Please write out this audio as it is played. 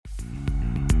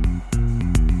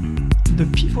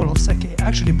the people of sake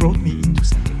actually brought me into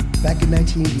sake. Back in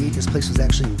 1988, this place was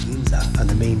actually in Ginza on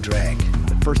the main drag.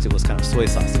 At first it was kind of soy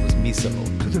sauce, it was miso.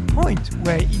 To the point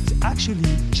where it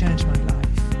actually changed my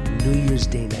life. New Year's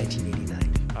Day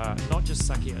 1989. Not just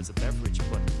sake as a beverage,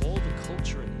 but all the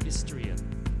culture and history.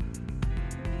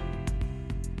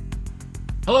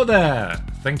 Hello there!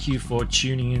 Thank you for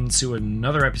tuning in to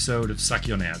another episode of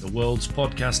Sake on Air, the world's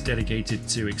podcast dedicated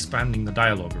to expanding the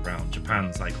dialogue around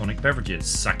Japan's iconic beverages,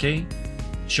 sake,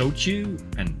 shochu,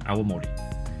 and awamori.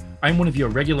 I'm one of your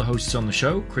regular hosts on the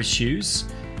show, Chris Hughes,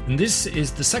 and this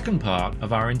is the second part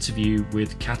of our interview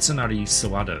with Katsunari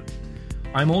Sawada.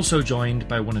 I'm also joined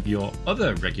by one of your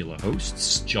other regular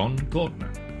hosts, John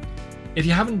Gordner. If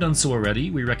you haven't done so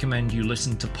already, we recommend you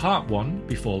listen to part one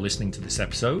before listening to this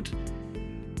episode.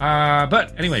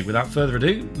 But anyway, without further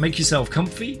ado, make yourself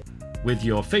comfy with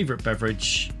your favorite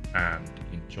beverage and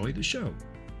enjoy the show.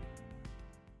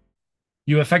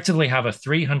 You effectively have a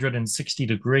 360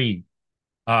 degree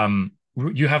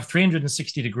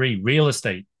real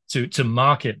estate to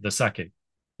market the sake.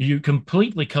 You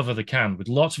completely cover the can with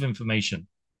lots of information.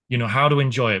 You know how to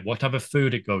enjoy it, what type of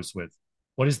food it goes with,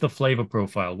 what is the flavor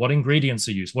profile, what ingredients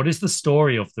are used, what is the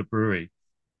story of the brewery.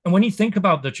 And when you think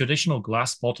about the traditional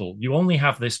glass bottle, you only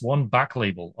have this one back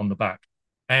label on the back.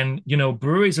 And, you know,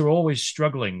 breweries are always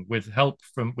struggling with help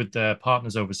with their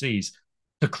partners overseas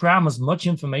to cram as much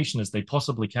information as they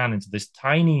possibly can into this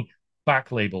tiny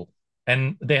back label.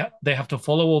 And they have to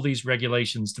follow all these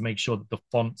regulations to make sure that the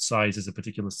font size is a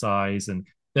particular size. And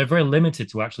they're very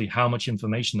limited to actually how much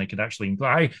information they could actually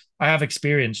include. I have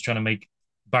experience trying to make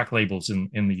back labels in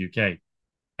the UK.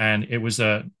 And it was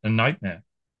a nightmare.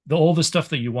 All the stuff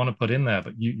that you want to put in there,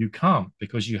 but you can't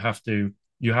because you have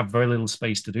very little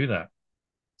space to do that.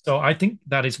 So I think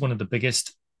that is one of the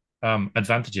biggest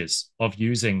advantages of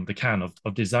using the can,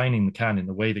 of designing the can in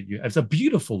the way that it's a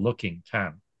beautiful looking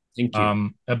can. Thank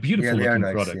you. A beautiful looking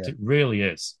nice, product. Yeah. It really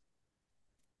is.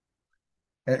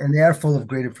 And they are full of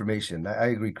great information.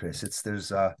 I agree, Chris.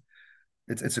 It's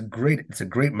a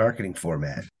great marketing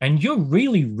format. And you're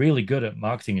really, really good at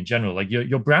marketing in general. Like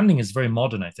your branding is very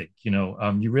modern, I think. You know,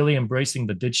 you're really embracing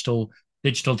the digital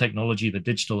technology, the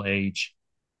digital age.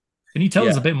 Can you tell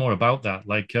us a bit more about that?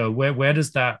 Like, where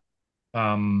does that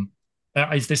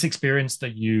is this experience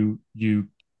that you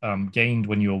gained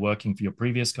when you were working for your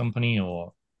previous company,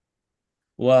 or?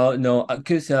 Well, no,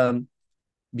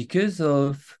 because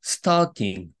of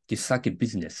starting the sake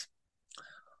business,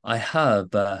 I have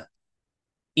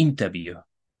interview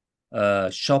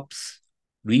shops,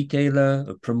 retailer,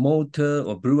 or promoter,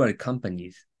 or brewery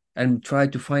companies, and try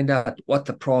to find out what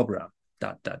the problem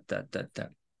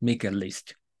that make a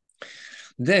list.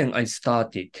 Then I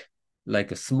started like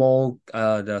the small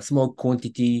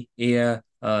quantity air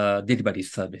delivery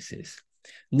services.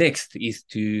 Next is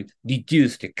to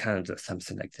reduce the cans or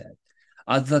something like that.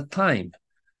 At the time,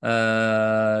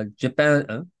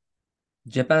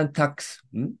 Japan tax,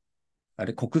 あ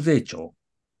れ、国税庁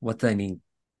What I mean?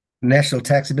 National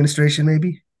Tax Administration,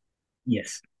 maybe?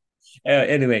 Yes.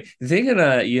 Anyway, they're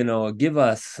gonna, give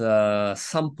us a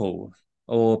sample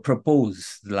or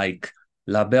propose like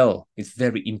label is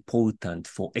very important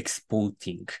for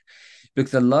exporting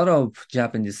because a lot of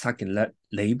Japanese sake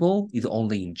label is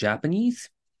only in Japanese,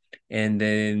 and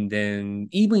then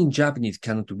even in Japanese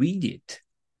cannot read it.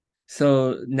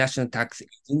 So National Tax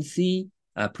Agency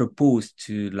proposed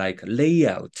to like lay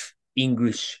out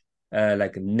English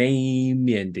like name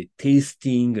and the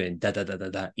tasting and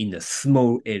in the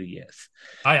small areas.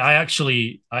 I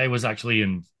was actually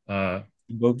in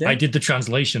I did the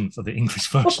translation for the English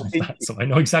version of that, so I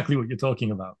know exactly what you're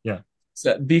talking about. Yeah.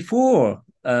 So before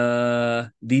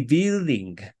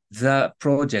revealing the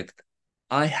project,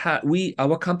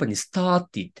 our company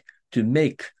started to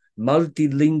make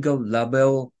multilingual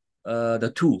label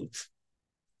the tools.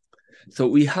 So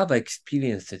we have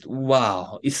experienced,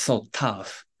 wow, it's so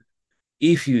tough.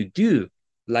 If you do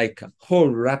like a whole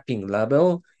wrapping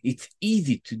label, it's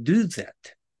easy to do that.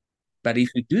 But if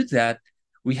you do that,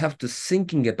 we have to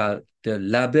thinking about the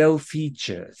label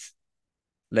features,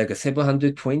 like a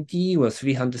 720 or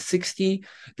 360.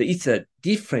 It's a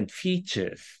different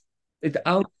features.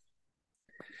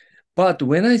 But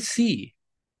when I see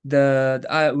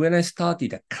when I started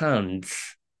the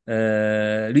cans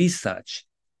research,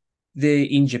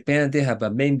 in Japan they have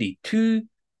mainly two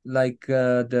like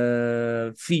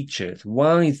the features.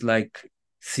 One is like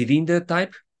cylinder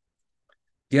type.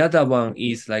 The other one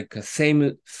is like a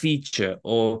same feature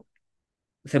or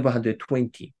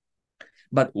 720.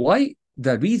 But why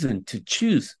the reason to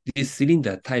choose this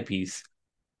cylinder type is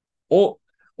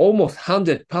almost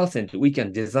 100% we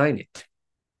can design it.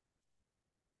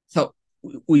 So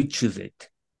we choose it.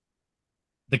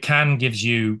 The can gives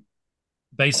you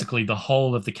basically the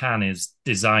whole of the can is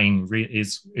is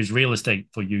real estate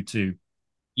for you to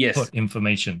Yes. put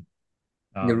information.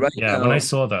 Right Yeah, now, when I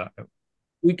saw that,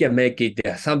 we can make it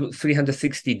some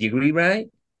 360-degree, right?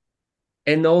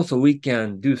 And also we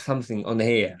can do something on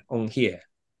here.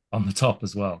 on the top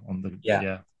as well, on the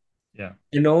Yeah. yeah.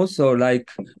 And also,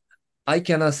 like, I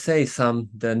cannot say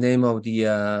the name of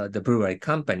the brewery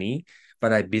company,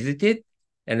 but I visited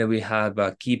and we have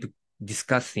keep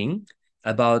discussing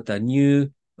about the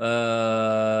new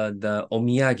the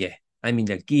omiyage. I mean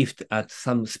the gift at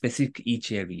some specific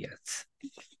each areas.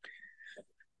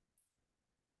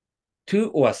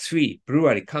 2 or 3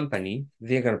 brewery company,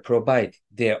 they're gonna provide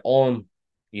their own,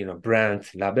 brand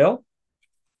label.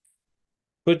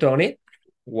 Put on it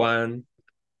 1,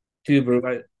 2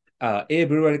 brewery, A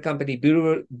brewery company,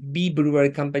 B brewery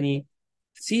company,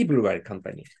 C brewery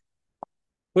company.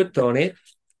 Put on it,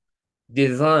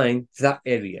 design the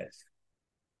areas.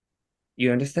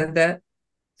 You understand that?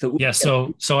 So Yeah,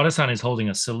 so Sawada-san is holding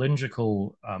a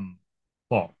cylindrical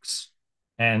box,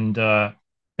 and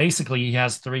basically he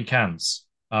has 3 cans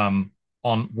on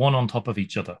top of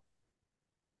each other.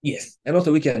 yes, and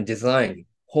also we can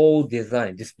whole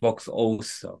design this box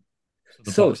also.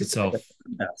 So the box itself.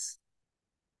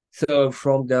 So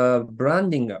from the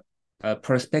branding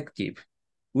perspective,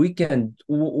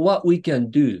 what we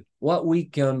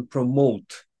can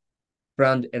promote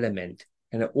brand element,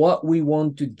 and what we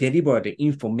want to deliver the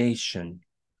information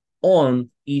on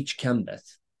each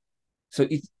canvas.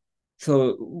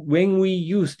 So when we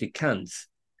use the cans,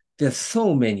 there's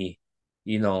so many,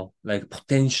 like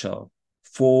potential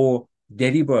for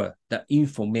deliver the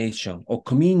information or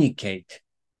communicate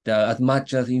as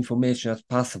much as information as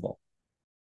possible.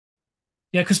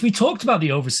 Yeah, because we talked about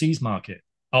the overseas market.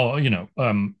 Oh,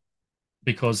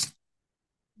 because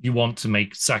you want to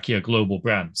make sake a global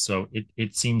brand. So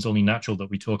it seems only natural that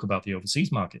we talk about the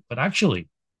overseas market. But actually,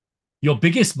 your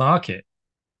biggest market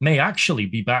may actually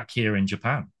be back here in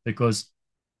Japan because,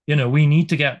 we need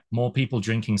to get more people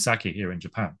drinking sake here in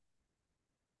Japan.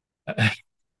 Do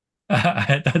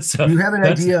you have an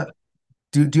idea?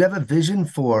 Do you have a vision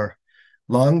for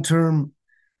long-term,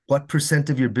 what %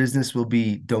 of your business will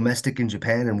be domestic in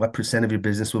Japan and what % of your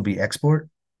business will be export?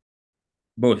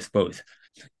 Both.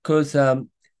 Because,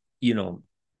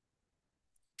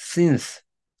 since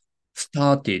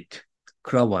started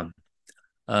Kura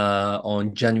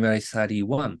on January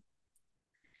 31,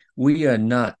 we are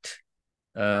not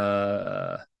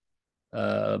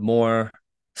more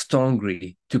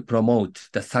strongly to promote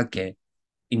the sake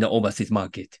in the overseas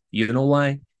market. You know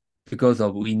why? Because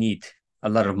we need a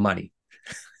lot of money.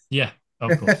 Yeah,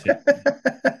 of course. Yeah.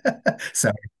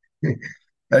 Sorry.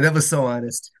 That was so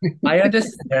honest. I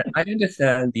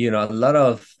understand, a lot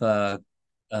of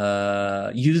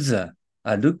user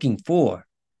are looking for,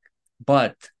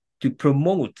 but to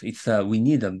promote we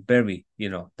need a very,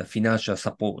 the financial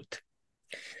support.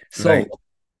 So, Right.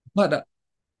 but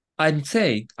I'm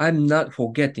not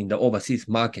forgetting the overseas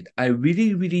market. I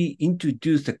really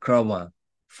introduced the Kura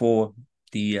for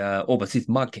the overseas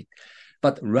market.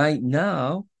 But right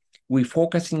now, we're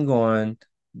focusing on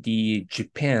the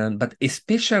Japan, but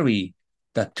especially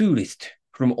the tourists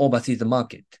from overseas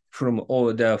market, from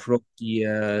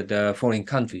the foreign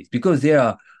countries, because they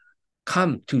are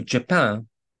come to Japan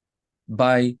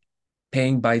by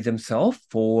paying by themselves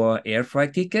for air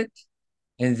flight ticket,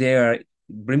 and they are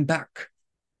bring back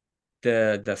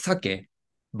the sake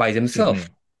by themselves.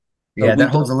 Yeah, that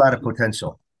holds a lot of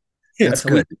potential. That's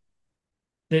good.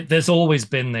 There's always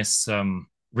been this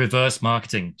reverse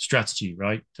marketing strategy,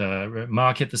 right?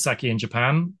 Market the sake in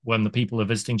Japan when the people are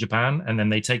visiting Japan, and then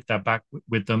they take that back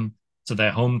with them to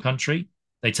their home country.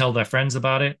 They tell their friends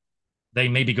about it. They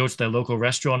maybe go to their local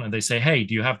restaurant and they say, hey,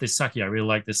 do you have this sake? I really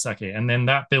like this sake. And then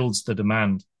that builds the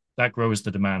demand. That grows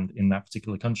the demand in that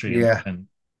particular country and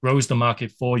grows the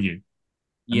market for you.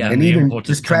 Yeah. And even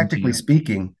just practically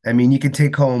speaking, I mean, you can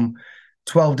take home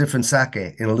 12 different sake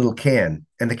in a little can,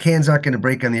 and the cans aren't going to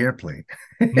break on the airplane.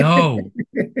 No,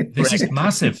 this is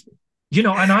massive. And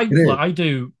I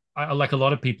do, like a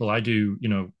lot of people, I do,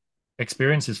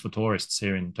 experiences for tourists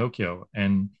here in Tokyo.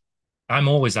 And I'm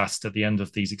always asked at the end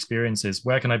of these experiences,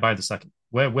 where can I buy the sake?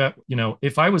 Where,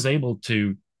 if I was able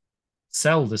to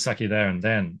sell the sake there and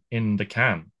then in the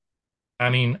can, I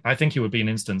mean, I think it would be an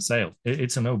instant sale.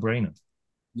 It's a no-brainer.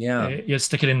 Yeah. You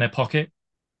stick it in their pocket,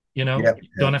 you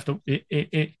don't have to,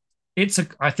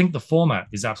 I think the format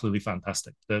is absolutely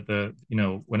fantastic.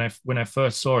 When I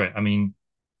first saw it, I mean,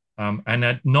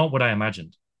 not what I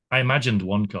imagined. I imagined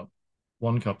one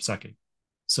cup sake.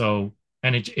 So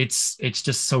and it's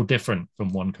just so different from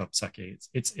one cup sake.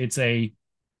 It's a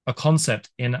concept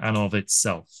in and of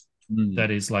itself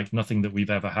that is like nothing that we've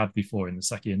ever had before in the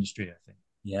sake industry, I think.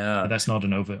 Yeah. But that's not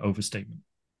an overstatement.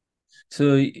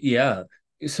 So yeah.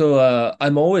 So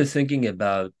I'm always thinking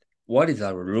about what is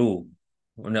our role?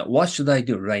 What should I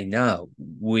do right now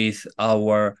with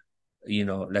our,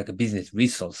 like a business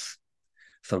resource?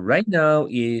 So right now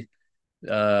is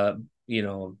you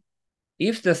know,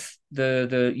 if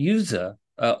the user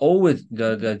always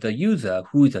the user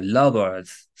who is a lover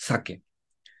of sake,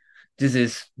 this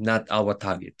is not our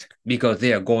target because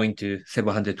they are going to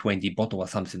 720 bottle or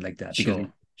something like that.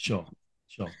 Sure.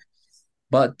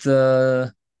 But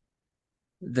the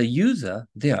user,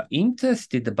 they are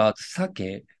interested about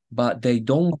sake, but they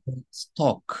don't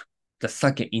stock the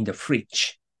sake in the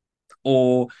fridge,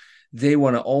 or they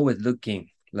want to always looking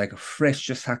like a fresh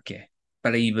sake,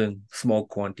 but even small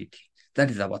quantity. That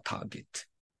is our target.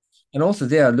 And also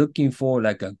they are looking for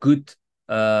like a good,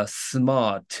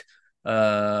 smart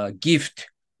gift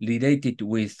related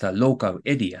with the local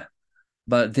area,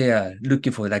 but they are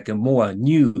looking for like a more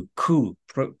new, cool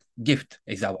gift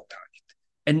is our target.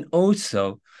 And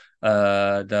also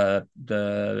the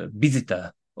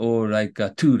visitor or like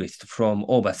a tourist from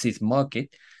overseas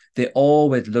market, they're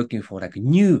always looking for like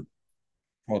new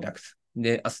products.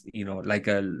 They, like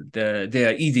they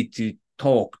are easy to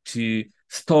talk to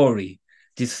story.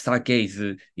 This sake is,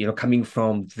 coming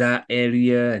from that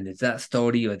area and that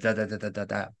story or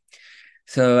da.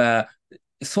 So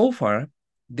so far,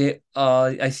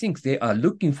 I think they are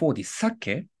looking for the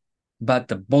sake, but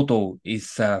the bottle is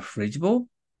fridgeable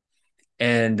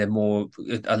and a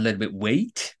little bit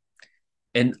weight,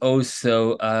 and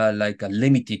also like a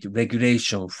limited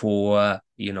regulation for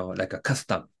like a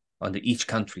custom on each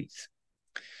countries.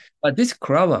 But this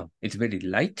Kura is very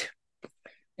light,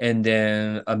 and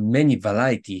then a many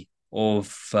variety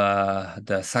of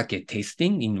the sake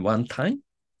tasting in one time.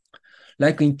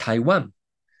 Like in Taiwan,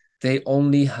 they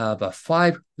only have a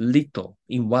 5 liter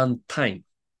in one time.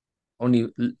 Only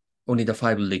the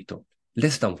 5 liter,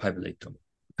 less than 5 liter.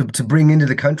 To bring into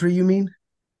the country, you mean?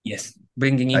 Yes,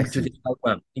 bringing into the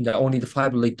Taiwan in only the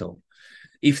 5 liter.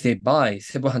 If they buy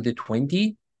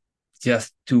 720,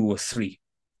 just 2 or 3.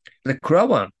 The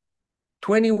Kura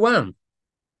 21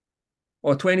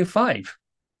 or 25.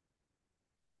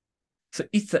 So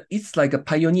it's like a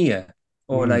pioneer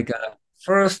or like a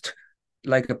first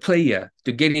like a player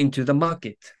to get into the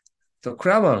market. So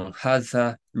Kura has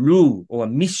a rule or a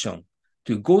mission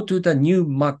to go to the new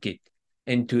market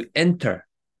and to enter,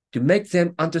 to make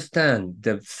them understand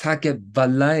the sake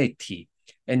variety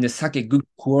and the sake good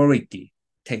quality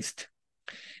taste.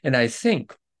 And I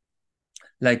think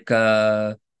like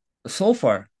so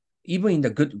far, even in the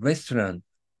good restaurant,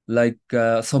 like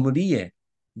sommelier,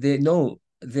 they know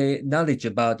the knowledge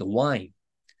about the wine.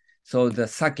 So the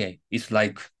sake is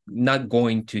like not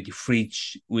going to the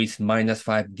fridge with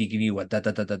 -5 degrees or da.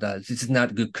 This is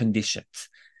not good conditions.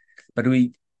 But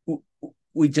we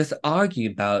just argue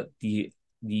about the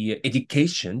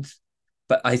educations,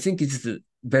 but I think it's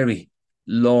very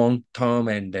long term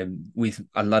and with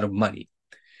a lot of money.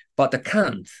 But the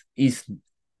cans is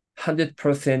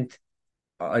 100%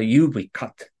 UV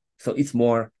cut, so it's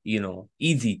more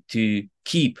easy to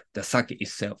keep the sake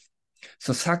itself.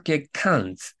 So sake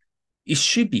cans, it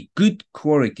should be good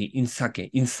quality in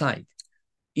sake inside.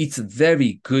 It's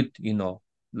very good,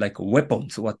 like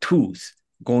weapons or tools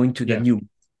going to the new.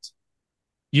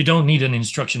 You don't need an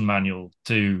instruction manual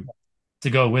to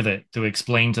go with it, to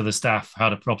explain to the staff how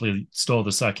to properly store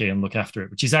the sake and look after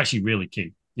it, which is actually really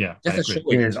key. Yeah, I agree.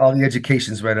 Yeah, all the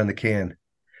education's right on the can.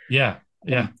 Yeah.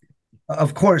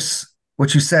 Of course,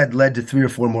 what you said led to 3 or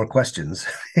 4 more questions.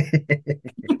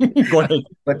 Go ahead.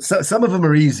 But some of them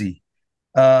are easy.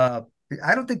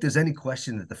 I don't think there's any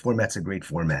question that the format's a great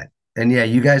format. And yeah,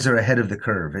 you guys are ahead of the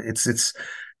curve.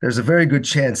 There's a very good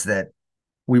chance that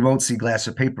we won't see glass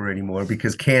or paper anymore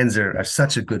because cans are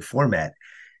such a good format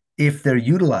if they're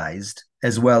utilized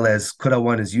as well as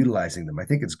Kura is utilizing them. I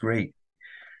think it's great.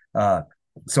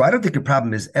 So I don't think the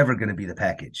problem is ever going to be the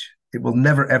package. It will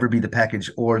never, ever be the package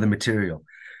or the material.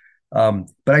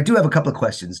 But I do have a couple of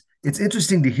questions. It's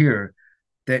interesting to hear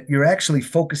that you're actually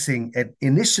focusing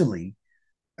initially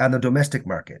on the domestic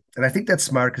market. And I think that's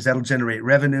smart because that'll generate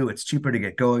revenue. It's cheaper to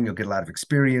get going. You'll get a lot of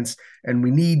experience. And we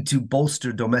need to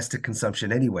bolster domestic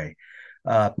consumption anyway.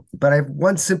 But I have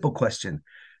one simple question.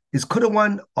 Is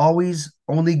Kura always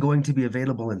only going to be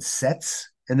available in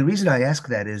sets? And the reason I ask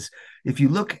that is if you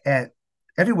look at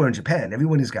everywhere in Japan,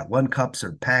 everyone has got 1 cups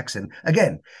or packs. And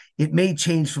again, it may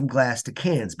change from glass to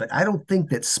cans, but I don't think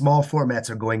that small formats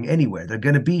are going anywhere. They're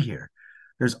going to be here.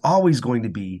 There's always going to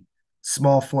be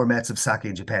small formats of sake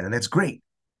in Japan, and that's great.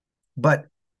 But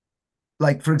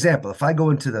like, for example, if I go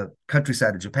into the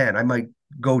countryside of Japan, I might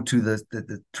go to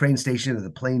the train station or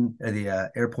the plane or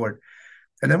the airport,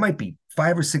 and there might be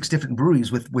 5 or 6 different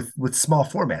breweries with small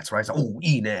formats, right? So, oh,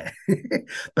 ine.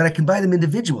 But I can buy them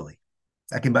individually.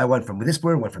 I can buy one from this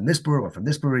brewery, one from this brewery, one from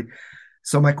this brewery.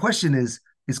 So my question is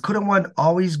Kura One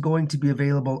always going to be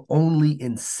available only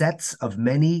in sets of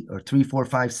many, or 3, 4,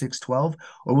 5, 6, 12?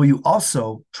 Or will you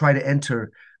also try to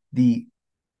enter the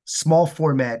small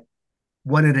format,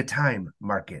 one at a time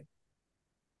market?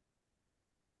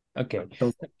 Okay.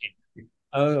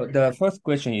 The first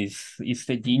question is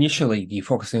initially the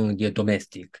focusing on the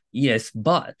domestic. Yes,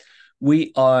 but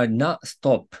we are not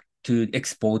stopped to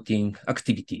exporting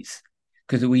activities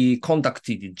because we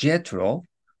conducted JETRO,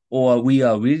 or we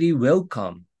are really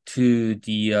welcome to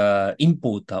the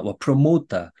importer or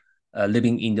promoter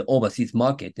living in the overseas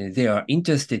market, and they are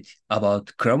interested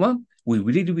about Kura One. We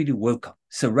really, really welcome.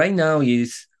 So right now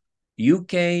is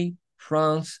UK,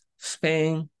 France,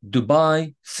 Spain,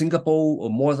 Dubai, Singapore, or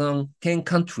more than 10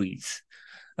 countries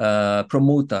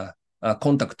promoter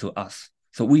contact to us.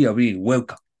 So we are really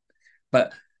welcome.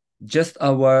 But just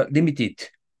our limited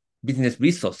business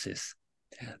resources,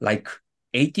 like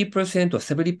 80% or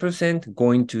 70%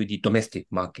 going to the domestic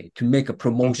market to make a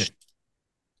promotion. Okay.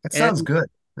 That sounds good.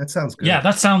 That sounds good. Yeah,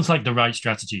 that sounds like the right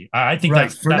strategy. I think right,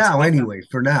 that's for now anyway.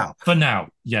 For now. For now,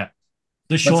 yeah.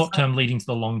 The short term leading to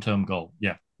the long term goal.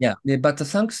 Yeah. Yeah, but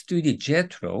thanks to the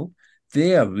JETRO,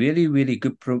 they are really, really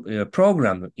good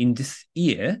program in this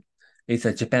year. It's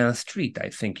a Japan Street, I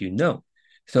think you know.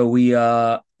 So we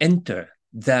enter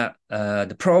that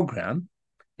the program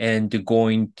and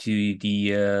going to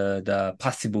the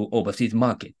possible overseas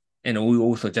market, and we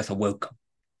also just welcome.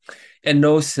 And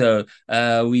also,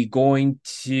 we going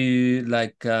to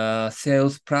like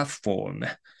sales platform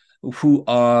who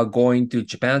are going to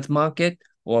Japan's market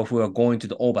or who are going to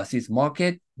the overseas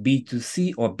market,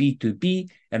 B2C or B2B,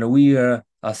 and we are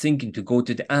thinking to go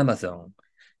to the Amazon.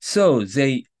 So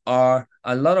they are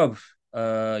a lot of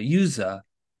user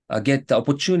get the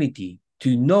opportunity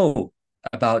to know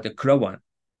about the Kura One.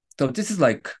 So this is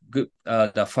like good,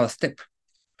 the first step.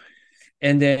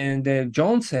 And then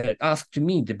John asked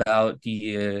me about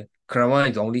the Kura One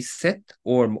is only set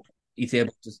or is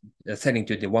able to selling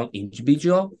to the one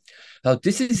individual.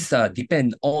 This is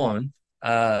depend on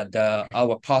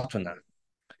our partner,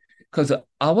 because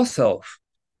ourselves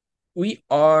we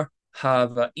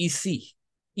have a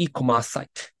e-commerce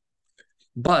site,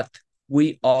 but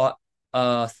we are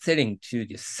selling to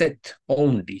the set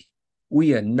only.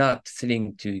 We are not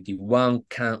selling to the one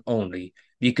can only,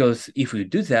 because if we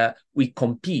do that, we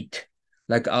compete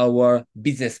like our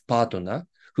business partner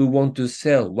who want to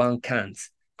sell one cans,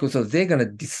 because they're gonna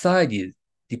decide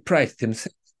the price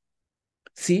themselves.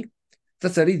 See,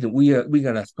 that's the reason we're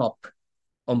gonna stop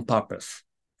on purpose.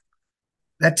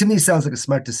 That to me sounds like a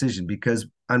smart decision, because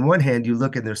on one hand, you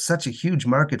look and there's such a huge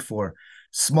market for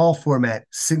small format,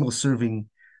 single serving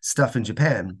stuff in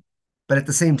Japan. But at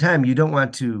the same time, you don't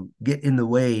want to get in the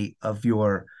way of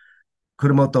your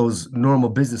Kuramoto's normal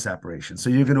business operation. So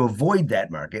you're going to avoid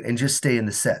that market and just stay in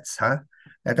the sets, huh?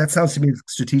 That sounds to me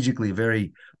strategically a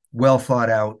very well thought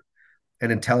out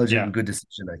and intelligent and good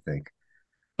decision, I think.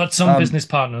 But some business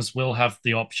partners will have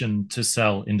the option to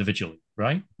sell individually,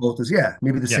 right? Both is, yeah,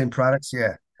 maybe the same products,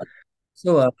 yeah.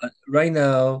 So right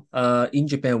now in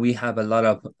Japan, we have a lot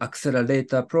of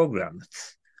accelerator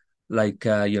programs, like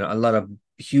a lot of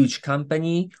huge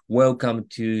company welcome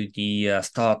to the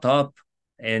startup,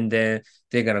 and then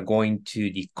they're gonna go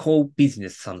into the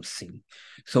co-business something.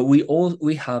 So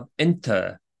we have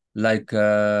enter like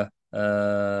a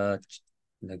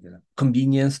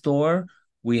convenience store.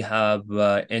 We have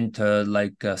enter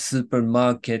like a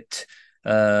supermarket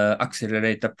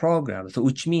accelerator program. So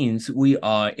which means we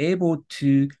are able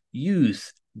to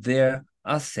use their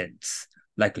assets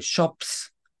like shops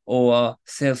or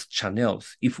sales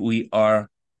channels if we are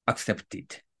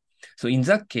accepted. So in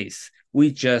that case,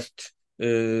 we just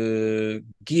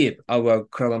give our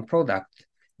Kura One product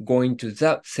going to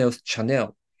that sales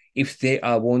channel. If they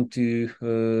want to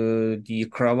the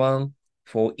Kura One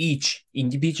for each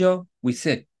individual, we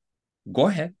said, go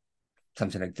ahead,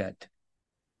 something like that.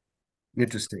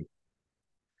 Interesting.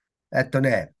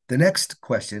 The next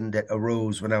question that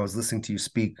arose when I was listening to you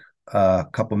speak a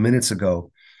couple minutes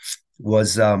ago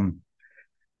was,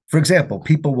 for example,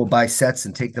 people will buy sets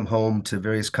and take them home to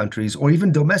various countries, or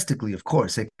even domestically, of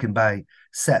course, they can buy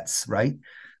sets, right?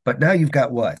 But now you've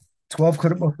got what? 12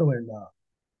 Kuramoto and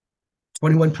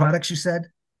 21 products, you said?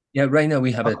 Yeah, right now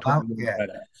we have a 21 yeah.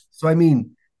 products. So, I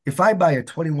mean, if I buy a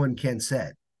 21 can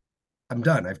set, I'm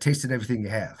done. I've tasted everything you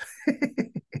have.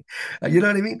 You know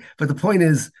what I mean? But the point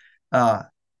is,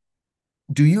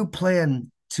 do you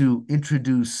plan to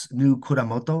introduce new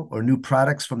Kuramoto or new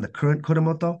products from the current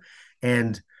Kuramoto?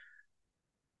 And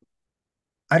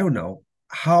I don't know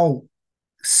how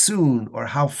soon or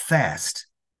how fast,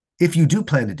 if you do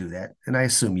plan to do that, and I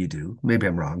assume you do, maybe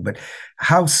I'm wrong, but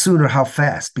how soon or how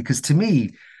fast? Because to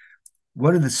me,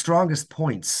 one of the strongest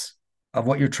points of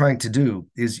what you're trying to do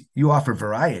is you offer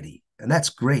variety, and that's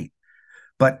great.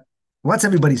 But once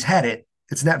everybody's had it,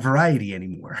 it's not variety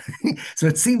anymore. So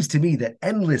it seems to me that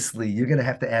endlessly you're going to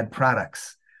have to add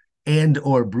products and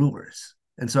or brewers.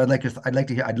 And so I'd love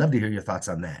to hear your thoughts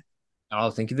on that. Oh,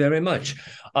 thank you very much.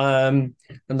 And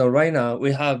right now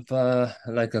we have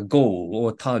like a goal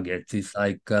or target. It's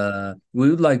like we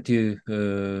would like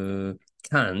to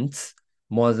count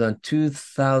more than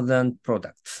 2,000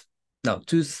 products. No,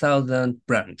 2,000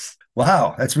 brands.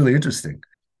 Wow, that's really interesting.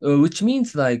 Which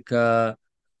means like our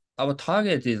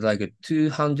target is like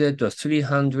 200 or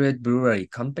 300 brewery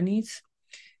companies,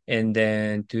 and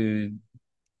then to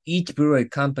each brewery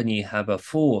company have a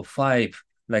 4 or 5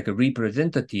 like a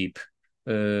representative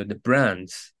the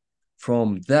brands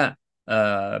from that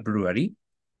brewery,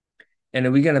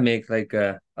 and we're gonna make like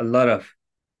a lot of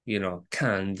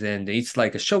cans, and it's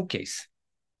like a showcase.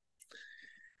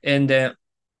 And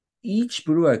each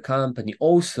brewery company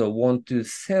also want to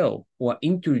sell or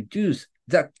introduce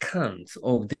the cans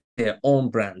of their own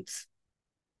brands,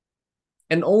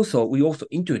 and also we also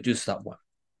introduce that one,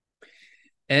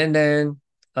 and then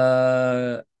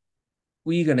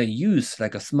we're gonna use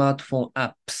like a smartphone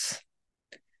apps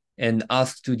and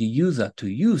ask to the user to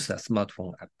use the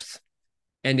smartphone apps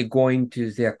and going to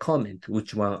their comment,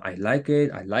 which one I like it,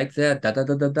 I like that, da da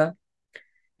da da da.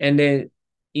 And then,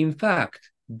 in fact,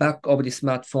 back of the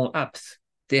smartphone apps,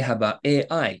 they have an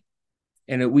AI,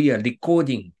 and we are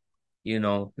recording,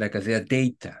 like their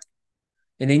data.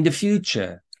 And in the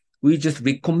future, we just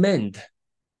recommend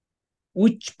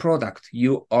which product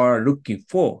you are looking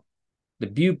for, the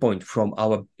viewpoint from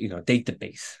our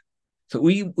database. So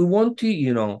we want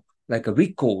to like a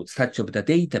record such of the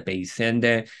database, and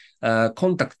then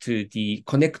connect to the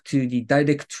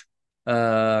direct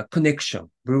connection,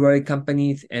 brewery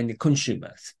companies and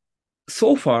consumers.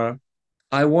 So far,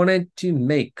 I wanted to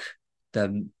make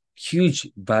the huge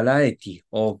variety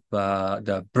of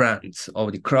the brands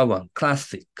of the Kura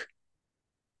Classic.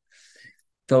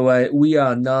 So we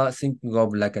are not thinking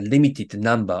of like a limited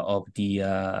number of the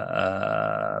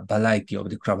variety of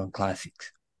the Kura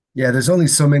Classics. Yeah, there's only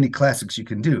so many classics you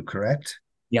can do, correct?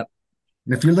 Yep.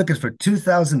 And if you're looking for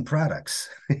 2,000 products,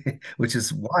 which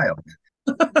is wild.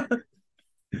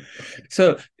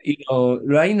 So,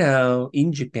 right now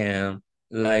in Japan,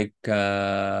 like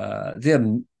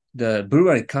the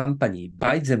brewery company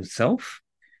by themselves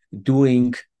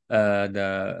doing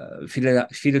the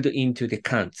filled into the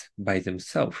cans by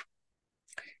themselves.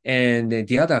 And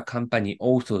the other company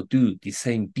also do the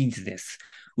same business,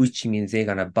 which means they're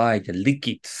gonna buy the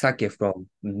liquid sake from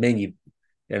many,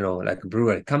 like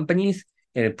brewery companies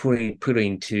and put it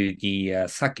into the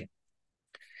sake.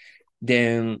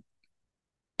 Then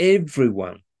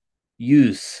everyone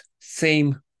use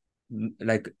same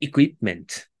like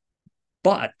equipment,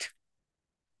 but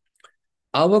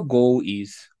our goal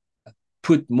is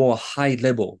put more high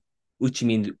level, which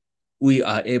means we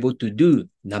are able to do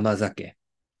namazake,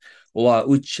 or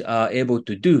which are able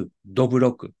to do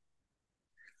dobroku.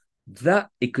 That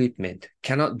equipment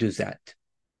cannot do that.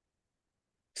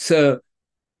 So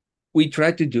we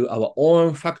try to do our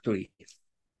own factory,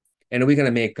 and we're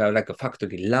gonna make like a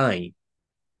factory line.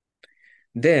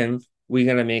 Then we're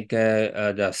gonna make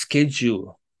the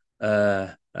schedule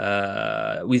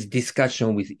with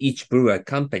discussion with each brewer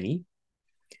company,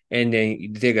 and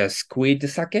then they're gonna squeeze the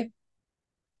sake.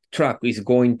 Truck is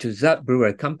going to that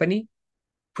brewer company,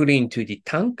 put into the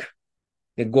tank,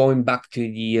 then going back to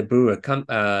the brewer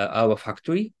our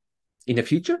factory in the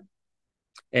future,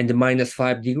 and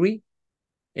 -5 degrees,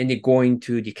 and then going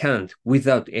to the can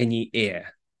without any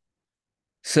air.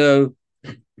 So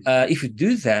if you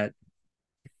do that,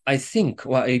 I think,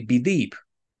 or I believe,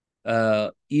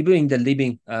 even in the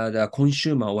living, the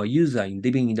consumer or user in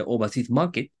living in the overseas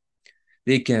market,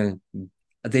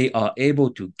 they are able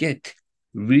to get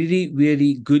really,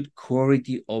 really good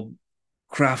quality of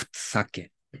craft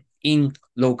sake in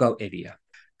local area.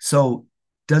 So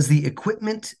does the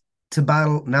equipment to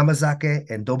bottle namazake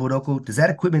and doboroku, does that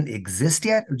equipment exist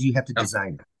yet, or do you have to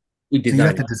design it? We design so you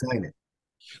have to design it.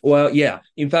 Well, yeah.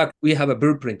 In fact, we have a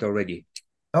blueprint already.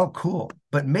 Oh, cool.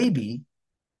 But maybe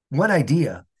one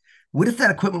idea, what if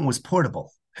that equipment was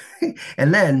portable?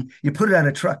 and then you put it on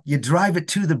a truck, you drive it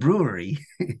to the brewery,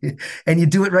 and you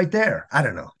do it right there. I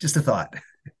don't know, just a thought.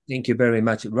 Thank you very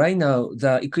much. Right now,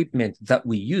 the equipment that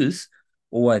we use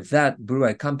or that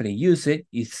brewery company use it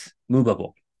is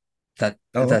movable. That's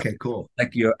okay, cool.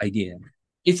 Like your idea.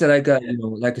 It's like a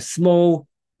like a small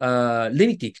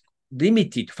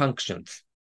limited functions.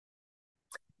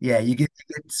 Yeah, you get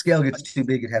scale gets too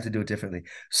big, you'd have to do it differently.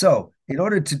 So in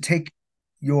order to take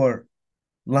your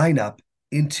lineup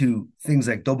into things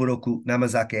like Doboroku,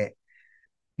 Namazake,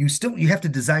 you have to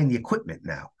design the equipment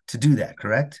now to do that,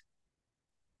 correct?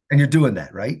 And you're doing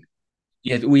that, right?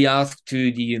 Yes, we ask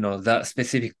to the the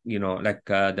specific like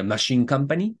the machine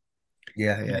company.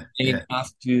 They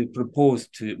ask to propose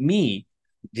to me,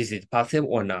 this is possible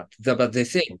or not. But they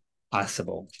say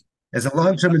possible. As a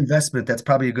long-term investment, that's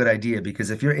probably a good idea because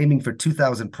if you're aiming for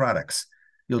 2,000 products,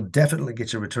 you'll definitely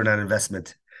get your return on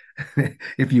investment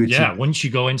if you achieve. Yeah, once you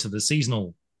go into the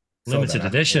seasonal limited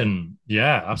edition,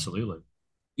 yeah, absolutely.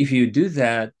 If you do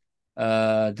that,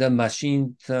 the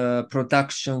machine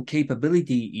production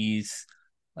capability is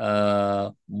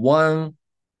one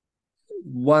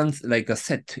like a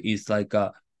set is like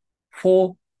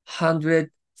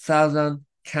 400,000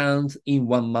 cans in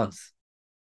 1 month.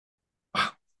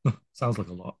 Sounds like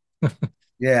a lot.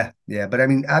 Yeah. But I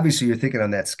mean, obviously, you're thinking on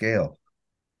that scale.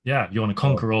 Yeah, you want to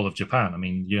conquer all of Japan. I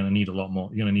mean, you're going to need a lot more.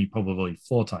 You're going to need probably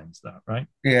 4 times that, right?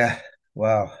 Yeah.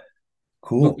 Wow.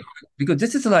 Cool. Because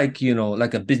this is like,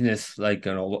 like a business, like,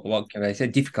 what can I say,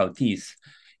 difficulties.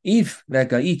 If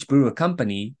like each brewer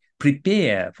company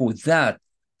prepare for that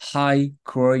high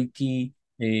quality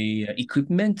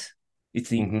equipment,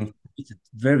 it's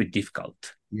very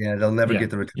difficult. Yeah, they'll never get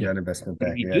the return on investment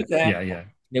back.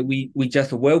 We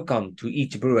just welcome to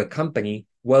each brewer company,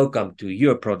 welcome to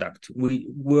your product. We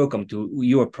welcome to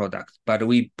your product, but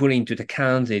we put into the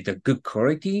cans the good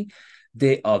quality.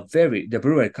 The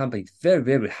brewery company is very,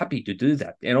 very happy to do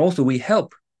that. And also we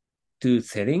help to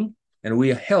selling and we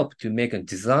help to make a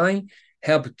design,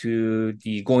 help to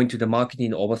going to the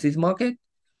marketing overseas market.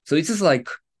 So it's just like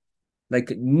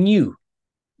new,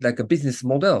 like a business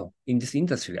model in this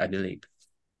industry, I believe.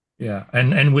 Yeah.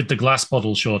 And with the glass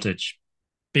bottle shortage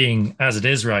being as it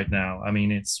is right now, I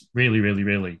mean, it's really, really,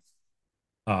 really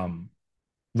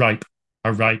ripe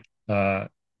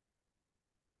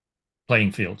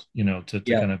playing field, to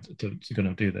kind of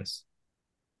do this.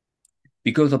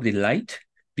 Because of the light,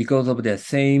 because of the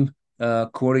same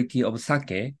quality of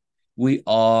sake, we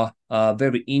are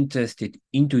very interested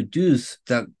introduce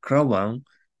the Krawan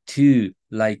to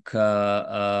like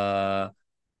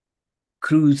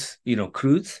cruise,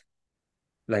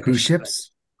 like cruise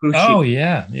ships. Cruise ship.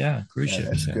 Yeah, cruise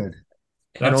ships. That's good.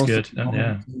 That's good.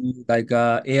 Like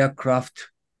aircraft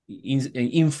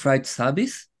in-flight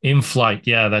service. In-flight,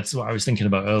 yeah, that's what I was thinking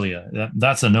about earlier.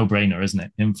 That's a no-brainer, isn't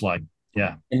it? In-flight,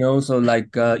 yeah. And also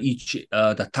like each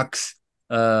the tax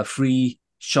free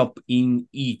shop in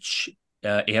each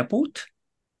airport.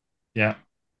 Yeah,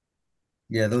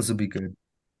 those would be good.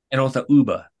 And also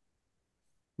Uber.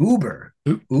 Uber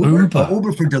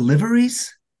for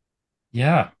deliveries.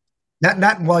 Yeah.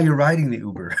 Not while you're riding the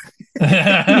Uber.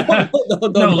 No,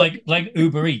 like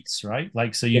Uber Eats, right?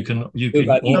 Like so you can Oh,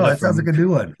 that sounds like a new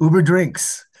one. Uber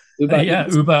drinks.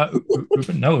 Uber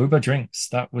drinks.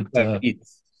 That would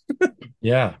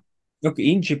yeah. Look,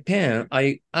 in Japan,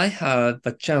 I had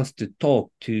the chance to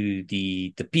talk to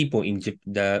the people in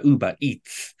the Uber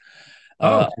Eats.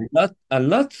 A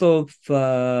lot of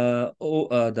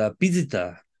the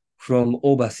visitor from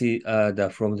overseas,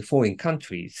 from the foreign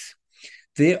countries,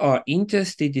 they are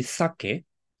interested in sake,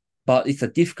 but it's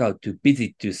difficult to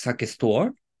visit the sake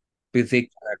store because they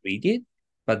cannot read it,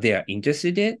 but they are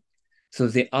interested in it. So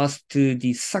they ask to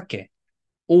the sake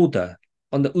order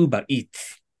on the Uber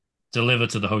Eats. Deliver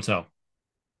to the hotel.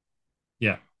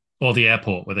 Yeah. Or the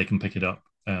airport where they can pick it up.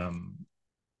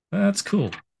 That's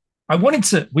cool.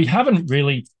 We haven't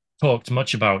really talked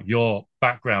much about your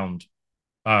background,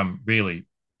 really.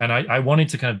 And I wanted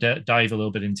to kind of dive a little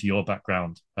bit into your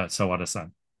background,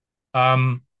 Sawada-san.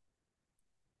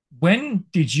 When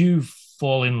did you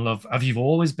fall in love? Have you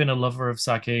always been a lover of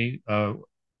sake?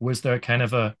 Was there kind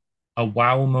of a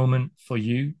wow moment for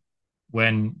you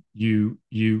when you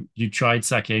tried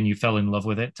sake and you fell in love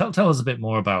with it? Tell us a bit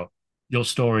more about your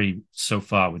story so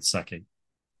far with sake.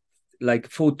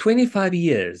 Like for 25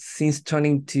 years, since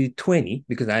turning to 20,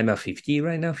 because I'm a 50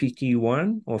 right now,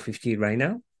 51 or 50 right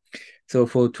now. So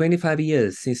for 25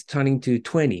 years, since turning to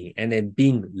 20 and then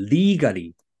being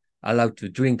legally allowed to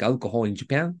drink alcohol in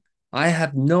Japan, I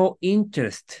have no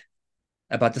interest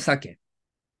about the sake.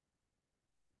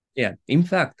 Yeah, in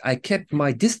fact, I kept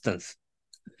my distance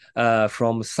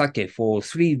from sake for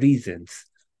three reasons.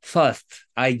 First,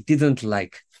 I didn't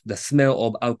like the smell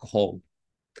of alcohol.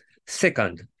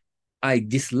 Second, I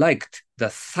disliked the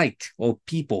sight of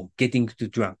people getting too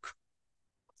drunk.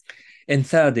 And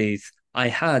third is, I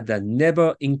had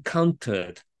never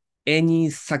encountered any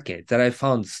sake that I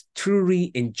found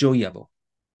truly enjoyable.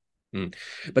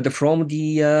 But from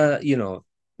the,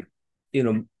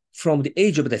 from the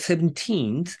age of the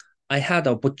 17th, I had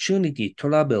opportunity to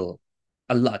travel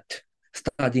a lot,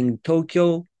 studying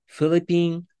Tokyo,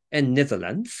 Philippines, and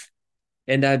Netherlands.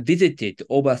 And I visited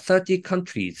over 30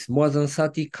 countries, more than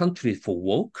 30 countries for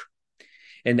work.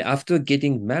 And after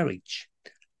getting married,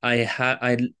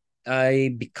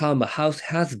 I become a house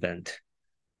husband.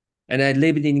 And I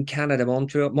lived in Canada,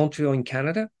 Montreal in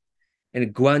Canada,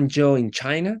 and Guangzhou in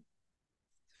China.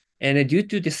 And due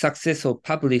to the success of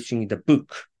publishing the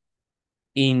book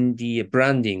in the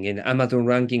branding and Amazon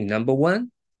ranking #1,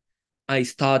 I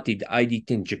started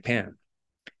ID10 Japan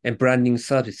and branding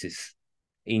services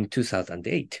in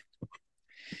 2008.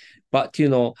 But,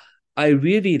 I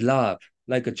really love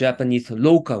like a Japanese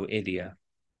local area.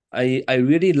 I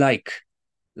really like,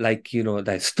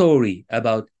 the story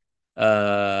about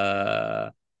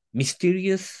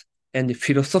mysterious and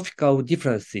philosophical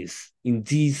differences in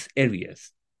these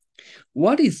areas.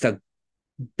 What is the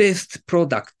best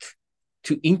product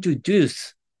to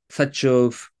introduce such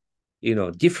of,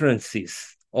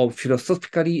 differences of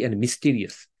philosophically and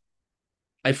mysterious?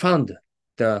 I found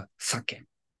the sake.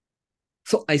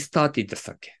 So I started the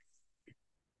sake.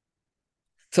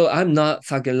 So I'm not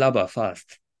sake lover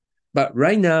first, but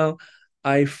right now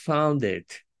I found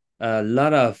it a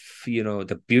lot of,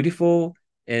 the beautiful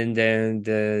and then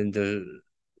the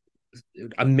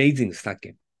amazing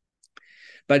sake.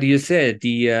 But you said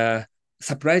the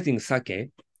surprising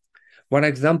sake. One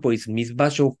example is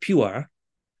Mizbasho Pure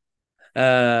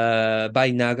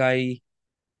by Nagai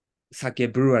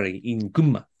Sake Brewery in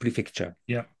Gunma Prefecture.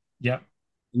 Yeah, yeah.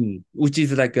 Which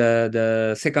is like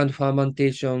the second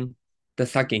fermentation, the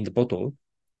sake in the bottle.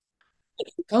 I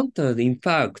encountered, in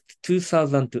fact,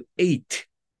 2008.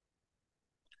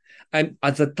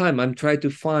 At the time, I'm trying to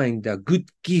find a good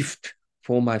gift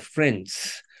for my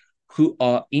friends who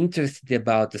are interested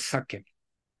about the sake.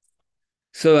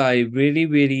 So I really,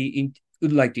 really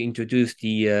would like to introduce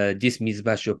the this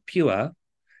Mizbasho Pure.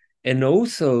 And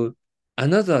also,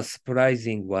 another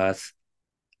surprising was,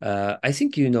 I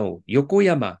think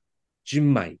Yokoyama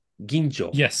Junmai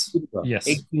Ginjo. Yes, yes.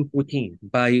 1814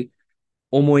 by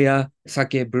Omoya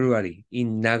Sake Brewery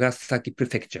in Nagasaki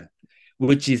Prefecture,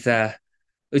 which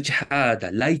had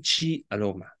a lychee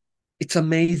aroma. It's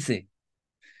amazing.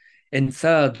 And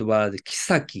third was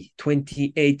Kisaki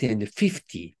 28 and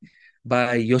 50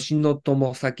 by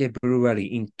Yoshinotomo Sake Brewery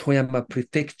in Toyama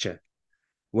Prefecture,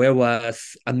 where I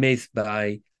was amazed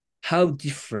by how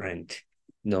different,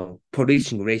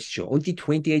 pollution ratio, only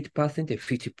 28% and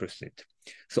 50%.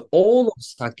 So all of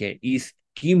sake is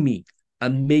give me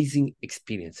amazing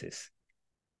experiences.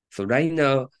 So right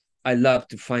now, I love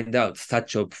to find out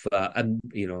such of,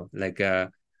 like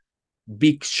a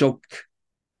big shock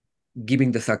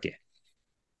giving the sake.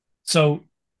 So,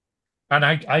 and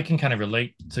I can kind of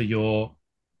relate to your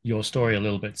story a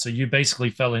little bit. So you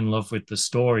basically fell in love with the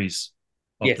stories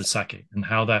of the sake and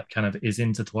how that kind of is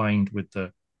intertwined with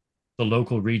the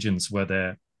local regions where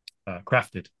they're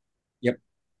crafted. Yep.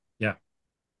 Yeah.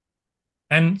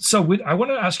 And so I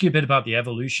want to ask you a bit about the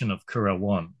evolution of Kura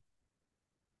One.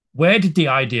 Where did the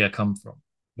idea come from?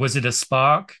 Was it a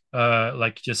spark,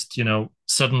 like just,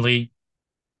 suddenly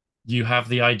you have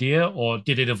the idea, or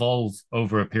did it evolve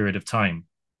over a period of time?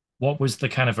 What was the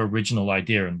kind of original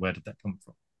idea and where did that come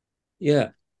from? Yeah.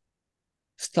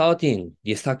 Starting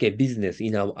the sake business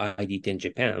in our ID10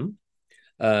 Japan,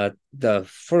 the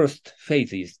first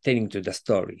phase is telling to the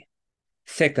story.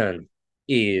 Second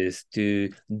is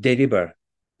to deliver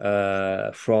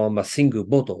from a single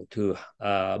bottle to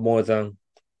more than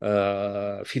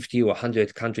 50 or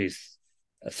 100 countries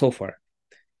so far.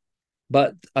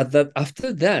 But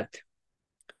after that,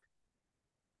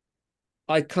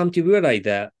 I come to realize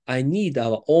that I need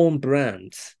our own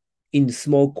brands in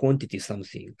small quantity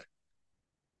something.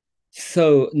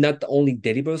 So not only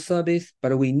deliver service,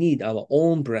 but we need our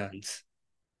own brands.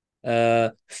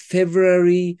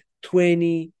 February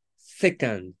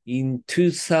 22nd in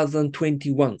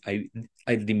 2021, I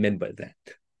remember that.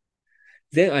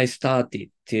 Then I started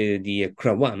to the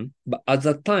Kura One, but at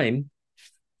that time,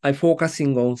 I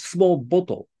focusing on small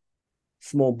bottle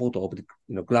of the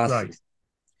glasses. Right.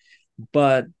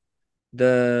 But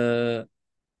the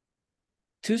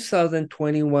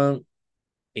 2021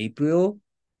 April,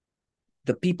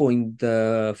 the people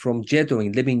from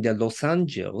Jedwin living in Los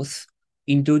Angeles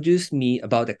introduced me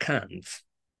about the cans.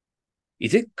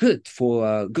 Is it good for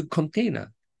a good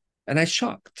container? And I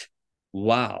shocked.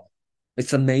 Wow,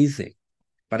 it's amazing.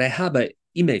 But I have an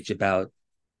image about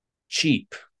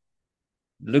cheap,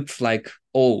 looks like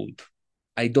old.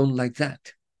 I don't like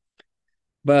that.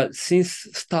 But since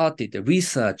started the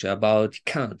research about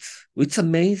cans, it's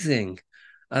amazing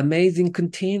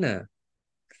container.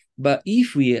 But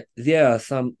if there are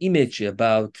some image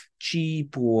about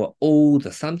cheap or old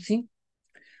or something,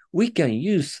 we can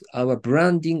use our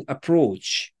branding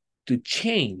approach to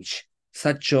change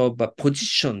such of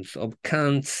positions of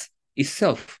cans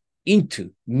itself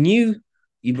into new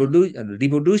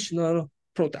revolutionary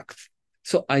products.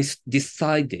 So I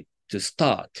decided to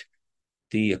start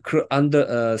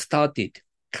started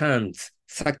cans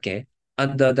sake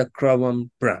under the Kura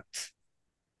brand.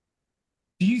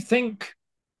 Do you think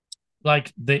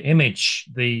like the image,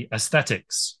 the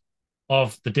aesthetics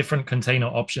of the different container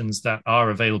options that are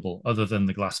available other than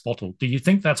the glass bottle, do you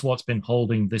think that's what's been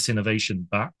holding this innovation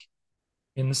back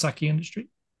in the sake industry?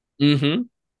 Mm-hmm.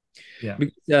 Yeah.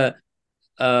 Because,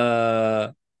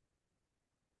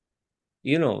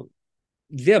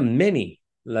 there are many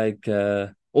like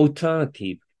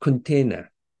alternative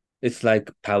container. It's like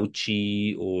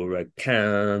pouchy or a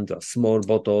can or small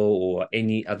bottle or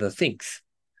any other things.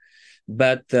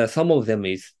 But some of them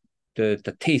is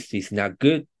the taste is not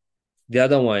good. The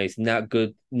other one is not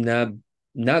good, not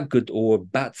good or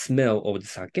bad smell of the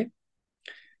sake.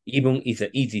 Even is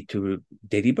easy to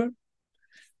deliver.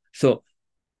 So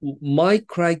my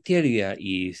criteria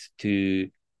is to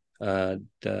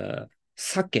the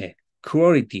sake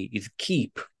quality is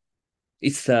keep.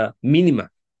 It's a minimum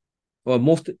or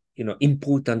most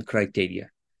important criteria.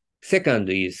 Second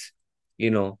is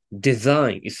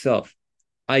design itself.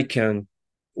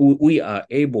 We are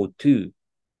able to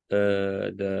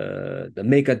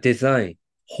make a design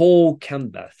whole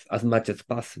canvas as much as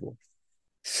possible.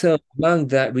 So among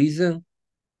that reason,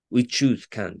 we choose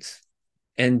cans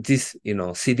and this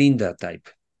cylinder type.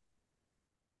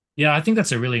 Yeah, I think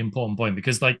that's a really important point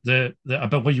because like the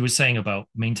about what you were saying about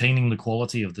maintaining the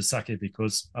quality of the sake,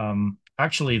 because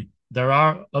actually there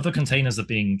are other containers that are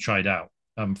being tried out.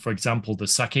 For example, the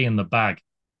sake in the bag.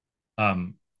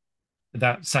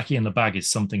 That sake in the bag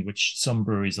is something which some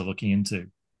breweries are looking into.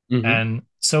 Mm-hmm. And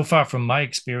so far, from my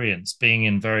experience, being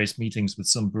in various meetings with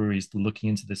some breweries looking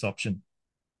into this option,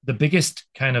 the biggest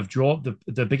kind of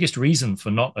the biggest reason for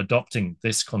not adopting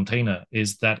this container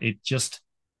is that it just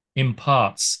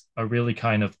imparts a really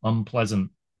kind of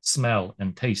unpleasant smell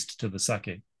and taste to the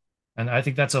sake. And I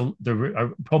think that's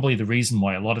probably the reason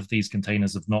why a lot of these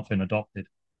containers have not been adopted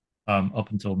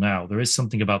up until now. There is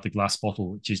something about the glass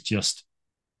bottle which is just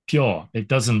pure. It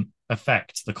doesn't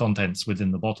affect the contents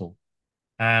within the bottle.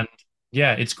 And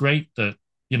yeah, it's great that,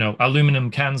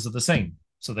 aluminum cans are the same.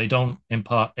 So they don't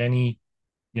impart any,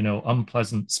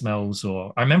 unpleasant smells.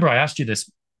 Or I remember I asked you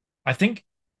this, I think,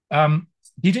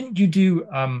 didn't you do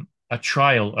a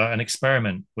trial, an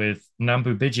experiment with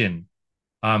Nambu Bijin,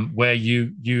 where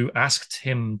you asked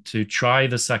him to try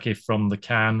the sake from the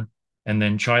can and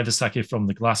then try the sake from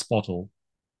the glass bottle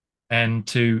and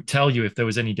to tell you if there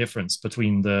was any difference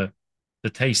between the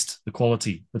taste, the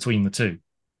quality between the two?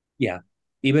 Yeah.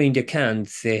 Even in the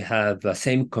cans, they have the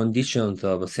same conditions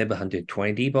of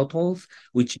 720 bottles,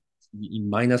 which in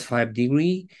 -5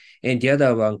 degree, and the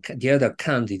other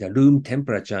can is the room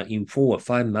temperature in 4 or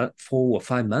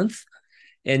 5 months,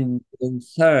 and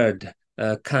third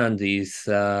can is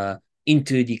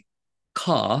into the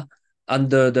car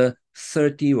under the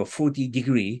 30 or 40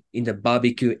 degree in the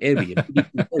barbecue area.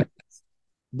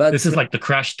 But this is like the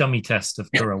crash dummy test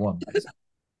of Kura 1.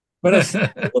 But as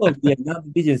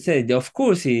Vision said, of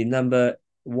course, number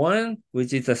one,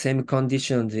 which is the same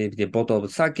conditions, if the bottle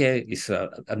of sake is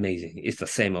amazing. It's the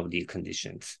same of the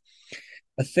conditions.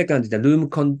 Second, the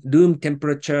room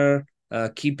temperature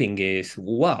keeping is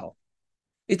wow.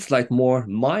 It's like more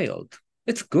mild.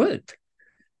 It's good.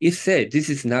 If said this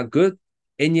is not good,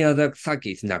 any other sake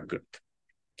is not good.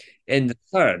 And the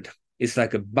third is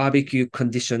like a barbecue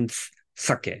conditions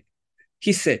sake.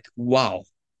 He said, wow,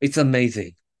 it's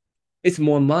amazing. It's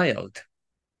more mild.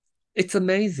 It's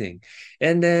amazing.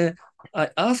 And I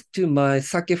asked to my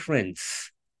sake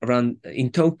friends around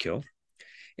in Tokyo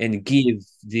and give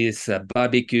this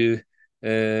barbecue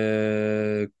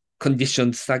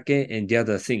conditioned sake and the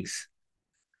other things.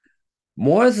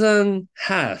 More than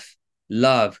half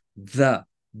love the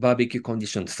barbecue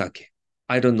conditioned sake.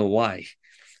 I don't know why,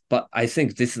 but I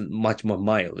think this is much more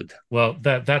mild. Well,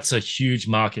 that's a huge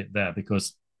market there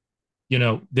because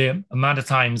the amount of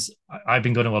times I've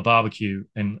been going to a barbecue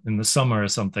in the summer or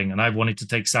something, and I wanted to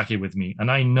take sake with me, and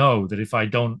I know that if I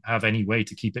don't have any way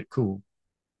to keep it cool,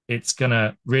 it's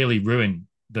gonna really ruin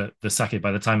the sake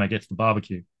by the time I get to the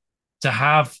barbecue. To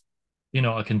have,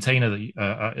 a container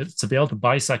that to be able to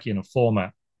buy sake in a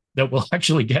format that will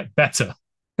actually get better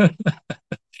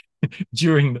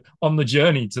on the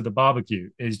journey to the barbecue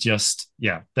is just,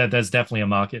 there's definitely a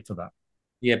market for that.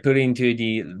 Yeah, put into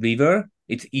the river,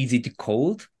 it's easy to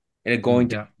cold, and going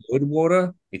to cold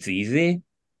water, it's easy.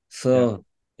 So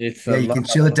it's you can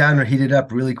chill it down or heat it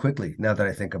up really quickly. Now that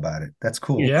I think about it, that's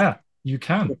cool. Yeah, you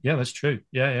can. Yeah, that's true.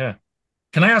 Yeah.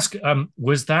 Can I ask,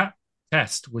 was that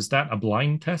a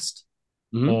blind test,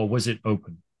 or was it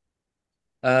open?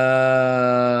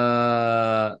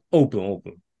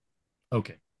 Open.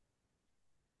 Okay.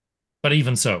 But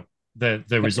even so, the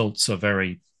results are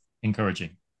very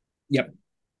encouraging. Yep.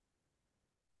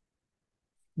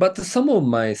 But some of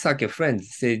my sake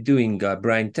friends, they're doing a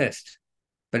blind test.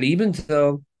 But even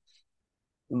so,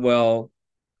 well,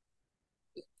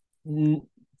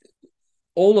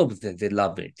 all of them, they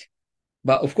love it.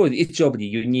 But of course, each of the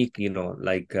unique,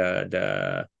 like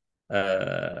the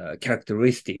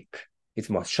characteristic. It's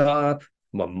more sharp,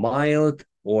 more mild,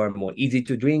 or more easy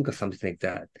to drink or something like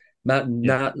that. But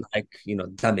not like,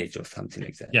 damage or something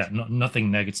like that. Yeah, nothing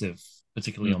negative,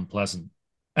 particularly unpleasant.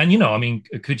 And, I mean,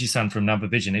 Kuji-san from Number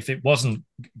Vision, if it wasn't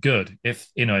good, if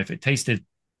it tasted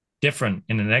different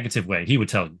in a negative way, he would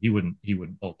tell you. He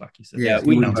wouldn't hold back. He said,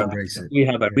 we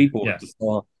have a report.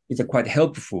 So it's quite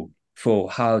helpful for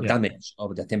how damage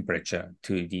of the temperature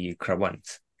to the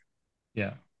Krawans.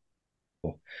 Yeah.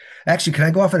 Cool. Actually, can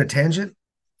I go off on a tangent?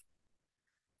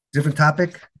 Different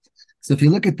topic. So if you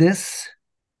look at this,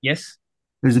 yes,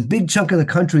 there's a big chunk of the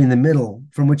country in the middle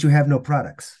from which you have no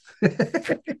products. I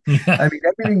mean,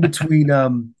 everything between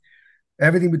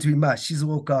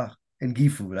Shizuoka and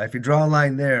Gifu. If you draw a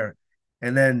line there,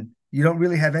 and then you don't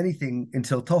really have anything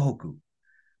until Tohoku.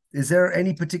 Is there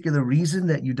any particular reason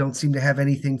that you don't seem to have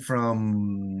anything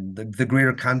from the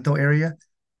greater Kanto area?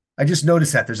 I just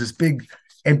noticed that there's this big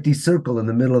empty circle in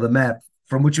the middle of the map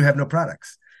from which you have no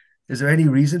products. Is there any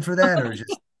reason for that, or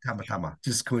just tamatama,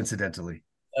 just coincidentally?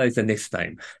 It's the next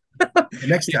time.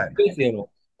 Next time.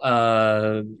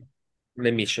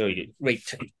 Let me show you.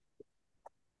 Wait.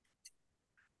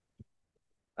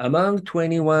 Among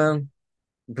 21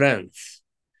 brands,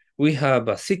 we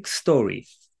have 6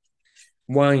 stories.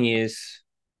 One is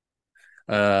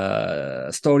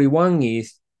story 1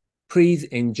 is please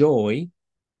enjoy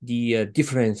the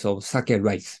difference of sake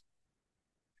rice,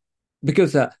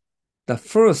 because the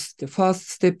first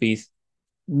step is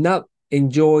not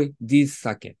enjoy this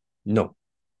sake. No,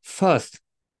 first,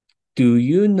 do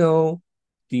you know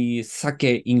the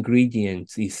sake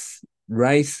ingredients is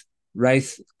rice,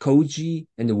 koji,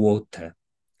 and water.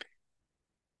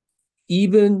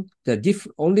 Even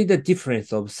only the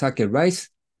difference of sake rice,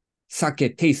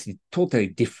 sake taste is totally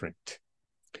different.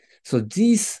 So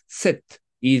this set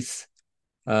is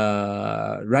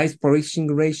rice polishing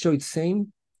ratio is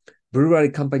same, brewery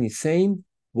company same,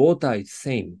 water is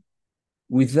same,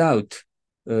 without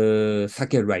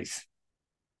sake rice.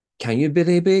 Can you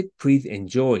believe it? Please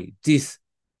enjoy this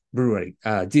brewery,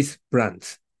 this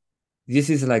brand. This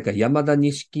is like a Yamada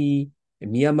Nishiki,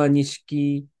 Miyama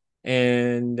Nishiki,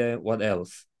 and what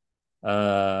else?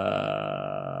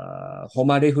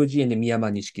 Homare Fuji and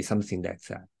Miyama Nishiki, something like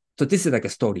that. So this is like a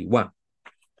story 1.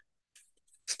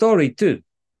 Story 2.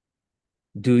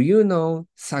 Do you know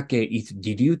sake is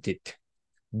diluted?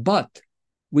 But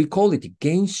we call it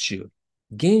genshu.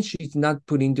 Genshu is not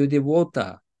put into the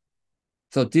water.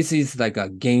 So this is like a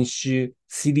genshu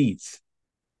series.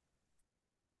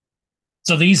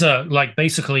 So these are like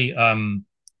basically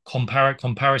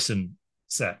comparison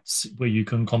sets where you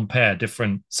can compare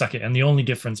different sake, and the only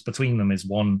difference between them is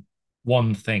one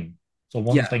thing. So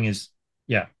one thing is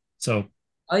So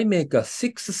I make a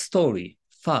 6 story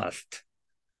first.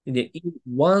 In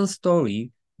one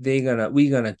story,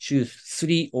 we're gonna choose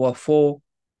 3 or 4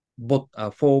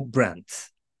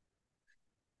 brands.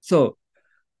 So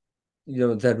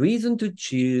the reason to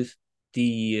choose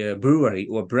the brewery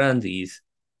or brand is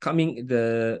coming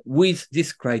with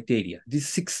this criteria, these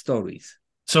 6 stories.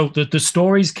 So the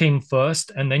stories came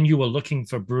first, and then you were looking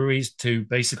for breweries to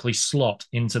basically slot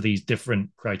into these different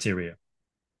criteria.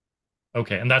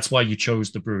 Okay, and that's why you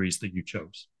chose the breweries that you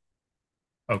chose.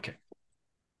 Okay.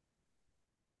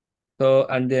 So,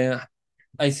 and then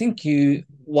I think you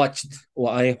watched, or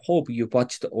I hope you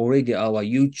watched already our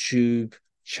YouTube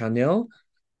channel,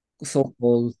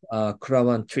 so-called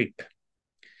Kurawan Trip.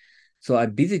 So I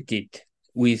visited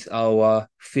with our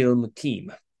film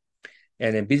team.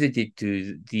 and then visited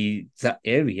to that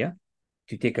area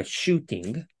to take a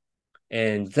shooting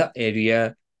and that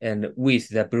area and with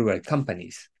the brewery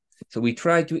companies. So we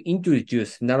try to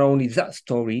introduce not only that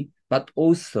story, but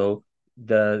also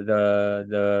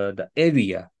the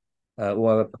area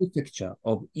or prefecture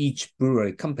of each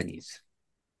brewery companies.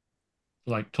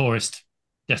 Like tourist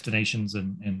destinations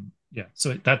and yeah.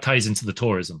 So that ties into the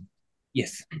tourism.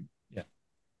 Yes.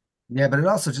 Yeah, but it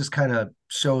also just kind of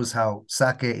shows how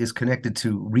sake is connected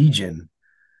to region.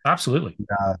 Absolutely.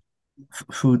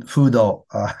 Fudo.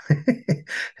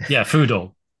 Yeah,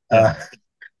 fudo. Yeah.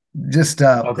 Just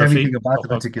everything about the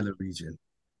particular region.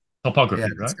 Topography, Yeah,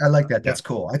 right? I like that. That's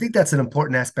cool. I think that's an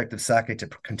important aspect of sake to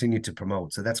continue to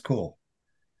promote. So that's cool.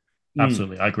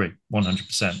 Absolutely. I agree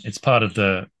 100%. It's part of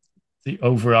the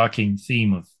overarching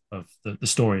theme of the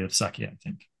story of sake, I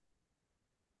think.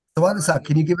 Sawada-san,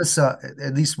 can you give us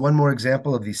at least one more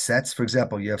example of these sets? For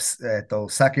example, you have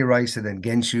sake rice and then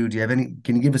genshu. Do you have any?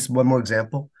 Can you give us one more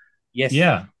example? Yes.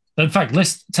 Yeah. In fact,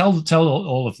 let's tell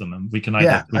all of them, and we can either.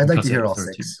 Yeah, I'd like to hear all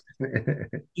six.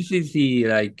 This is the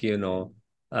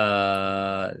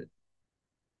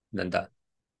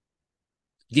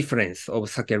difference of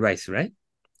sake rice, right?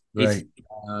 Right. It's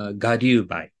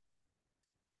garyubai.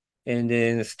 And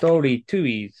then story 2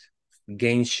 is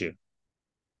genshu.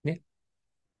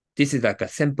 This is like a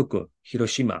Senpuku,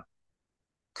 Hiroshima,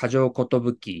 Kajo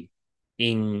Kotobuki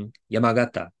in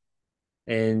Yamagata,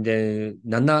 and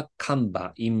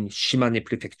Nanakamba in Shimane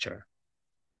Prefecture.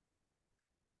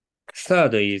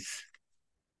 Third is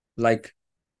like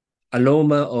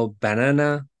aroma of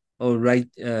banana or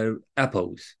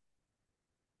apples.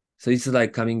 So it's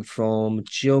like coming from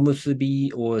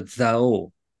Chiyomusubi or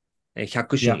Zao and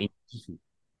Hyakushin in Gifu.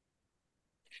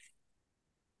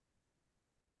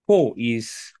 4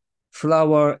 is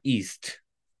flower east.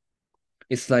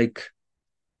 It's like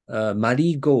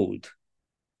marigold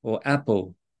or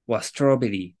apple or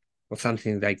strawberry or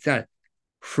something like that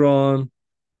from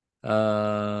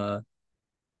Amabuki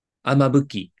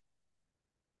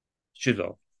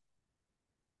Shuzo.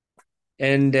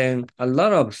 And then a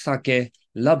lot of sake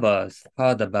lovers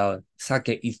heard about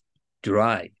sake is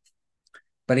dry.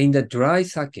 But in the dry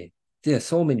sake, there are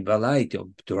so many variety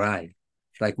of dry,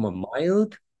 like more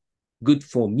mild, good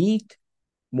for meat,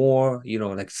 more,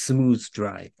 like smooth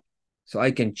dry. So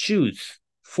I can choose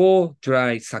 4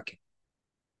 dry sake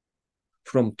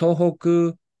from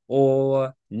Tohoku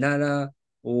or Nara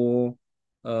or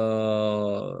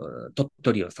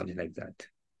Tottori or something like that.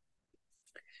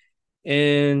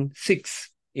 And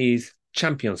 6 is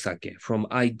champion sake from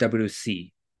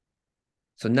IWC.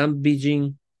 So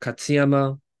Nambijin,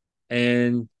 Katsuyama,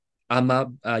 and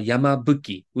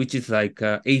Yamabuki, which is like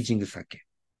aging sake.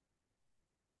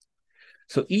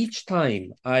 So each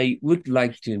time I would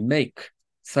like to make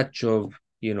such of,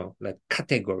 like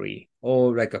category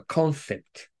or like a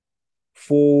concept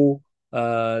for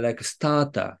like a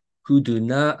starter who do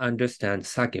not understand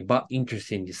sake but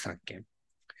interested in sake.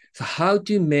 So how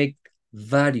to make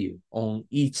value on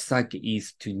each sake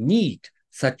is to need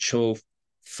such of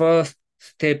first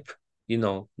step,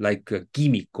 like a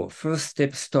gimmick or first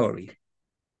step story.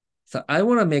 So I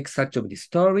want to make such of the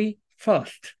story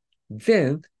first,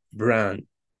 then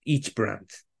each brand,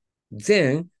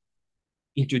 then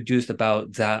introduce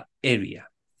about the area.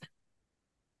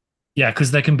 Yeah,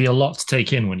 because there can be a lot to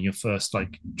take in when you're first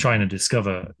like trying to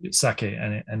discover sake,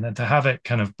 and then to have it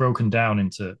kind of broken down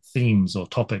into themes or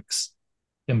topics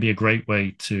can be a great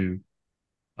way to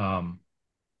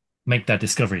make that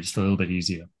discovery just a little bit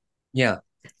easier. Yeah,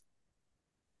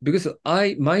 because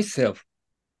I myself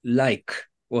like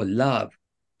or love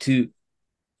to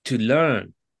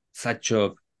learn such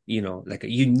of like a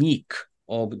unique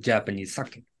of Japanese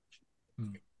sake.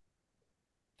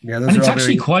 Yeah, those are all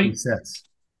very quite sets.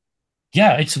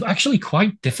 Yeah, it's actually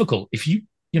quite difficult. If you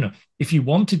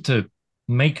wanted to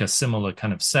make a similar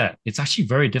kind of set, it's actually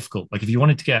very difficult. Like if you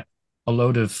wanted to get a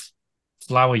load of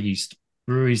flower yeast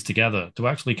breweries together to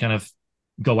actually kind of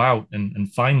go out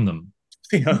and find them,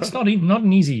 it's not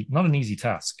an easy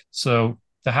task. So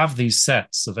to have these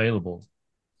sets available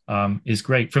is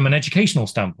great from an educational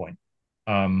standpoint.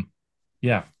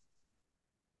 Yeah.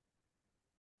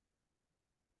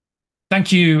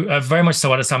 Thank you very much,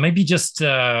 Sawada-san. Maybe just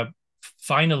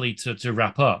finally to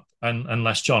wrap up,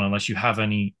 unless you have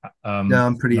any. No,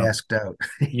 I'm pretty asked out.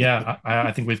 Yeah,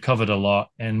 I think we've covered a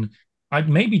lot, and I'd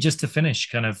maybe just to finish,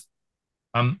 kind of,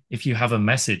 if you have a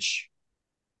message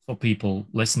for people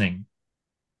listening,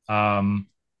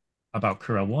 about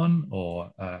Kura One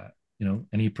or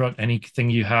anything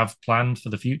you have planned for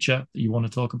the future that you want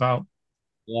to talk about.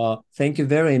 Well, thank you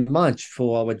very much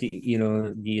for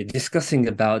the discussing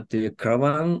about the Kura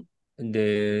One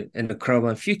the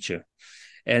Kura future.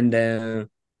 And then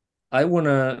I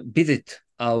wanna visit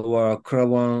our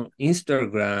Kura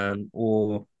Instagram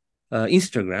or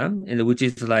Instagram, and which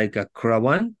is like a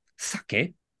Kura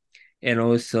Sake, and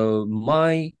also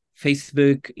my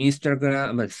Facebook,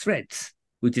 Instagram, Threads,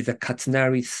 which is a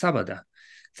Katsunari Sawada.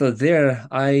 So there,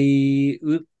 I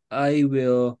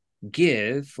will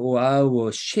give or I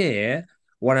will share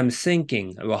what I'm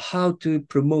thinking about how to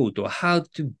promote or how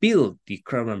to build the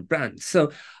Kura brand.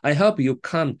 So I hope you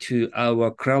come to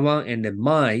our Kura and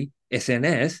my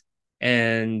SNS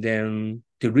and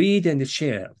to read and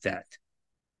share that.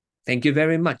 Thank you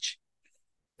very much.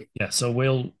 Yeah, so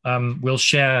we'll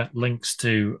share links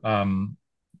to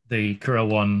the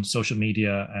Kura social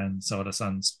media and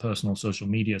Sawada-san's personal social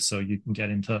media, so you can get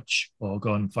in touch or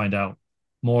go and find out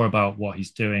more about what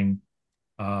he's doing.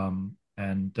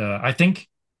 And I think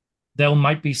there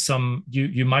might be some.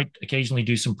 You might occasionally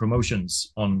do some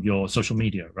promotions on your social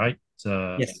media, right?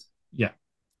 Yes. Yeah.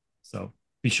 So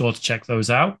be sure to check those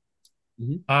out.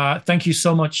 Mm-hmm. Thank you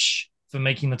so much for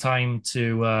making the time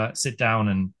to sit down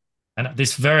and have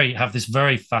this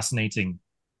very fascinating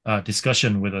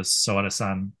discussion with us,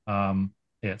 Sawada-san.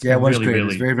 It was really, great. Really, it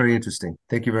was very, very interesting.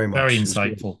 Thank you very much. Very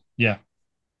insightful. Yeah.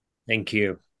 Thank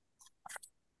you.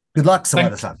 Good luck,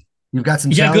 Sawada-san. You've got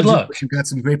some challenges, good luck. But you've got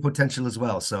some great potential as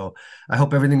well. So I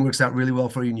hope everything works out really well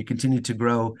for you and you continue to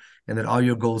grow and that all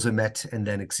your goals are met and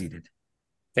then exceeded.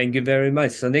 Thank you very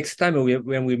much. So next time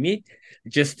when we meet,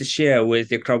 just to share with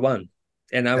the Kura.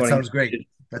 And that sounds great.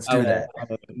 Let's do that. I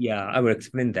will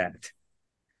explain that.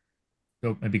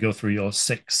 Maybe go through your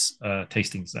 6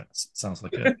 tastings. That sounds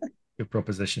like a good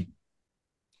proposition.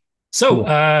 So,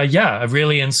 cool.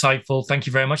 Really insightful. Thank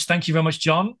you very much. Thank you very much,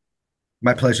 John.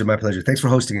 My pleasure. My pleasure. Thanks for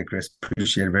hosting it, Chris.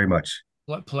 Appreciate it very much.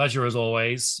 Pleasure as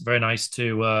always. Very nice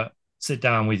to sit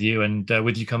down with you, and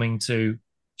with you coming to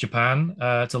Japan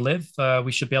to live,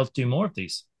 we should be able to do more of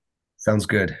these. Sounds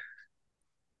good.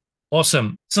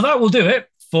 Awesome. So that will do it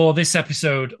for this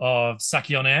episode of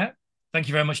Sake on Air. Thank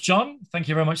you very much, John. Thank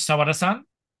you very much, Sawada-san.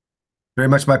 Very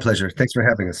much my pleasure. Thanks for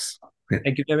having us.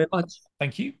 Thank you very much.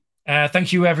 Thank you.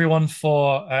 Thank you, everyone,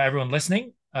 for everyone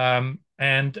listening. And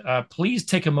please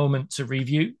take a moment to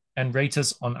review and rate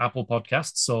us on Apple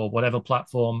Podcasts or whatever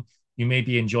platform you may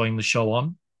be enjoying the show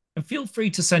on. And feel free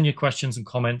to send your questions and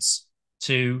comments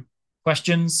to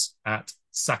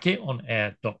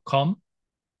questions@sakeonair.com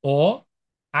or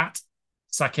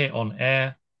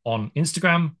 @sakeonair on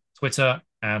Instagram, Twitter,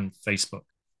 and Facebook.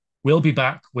 We'll be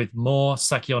back with more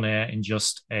Sake on Air in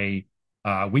just a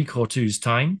week or two's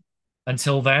time.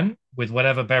 Until then, with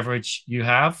whatever beverage you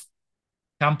have,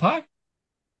 kanpai.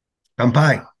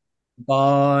 Kanpai.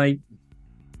 Bye.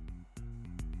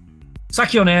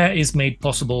 Sake on Air is made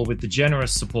possible with the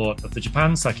generous support of the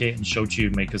Japan Sake and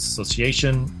Shochu Makers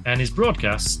Association and is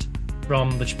broadcast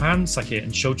from the Japan Sake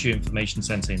and Shochu Information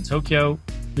Center in Tokyo.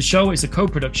 The show is a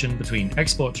co-production between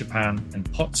Export Japan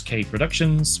and POTS K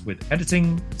Productions with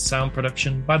editing and sound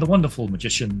production by the wonderful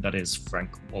magician that is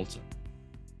Frank Walter.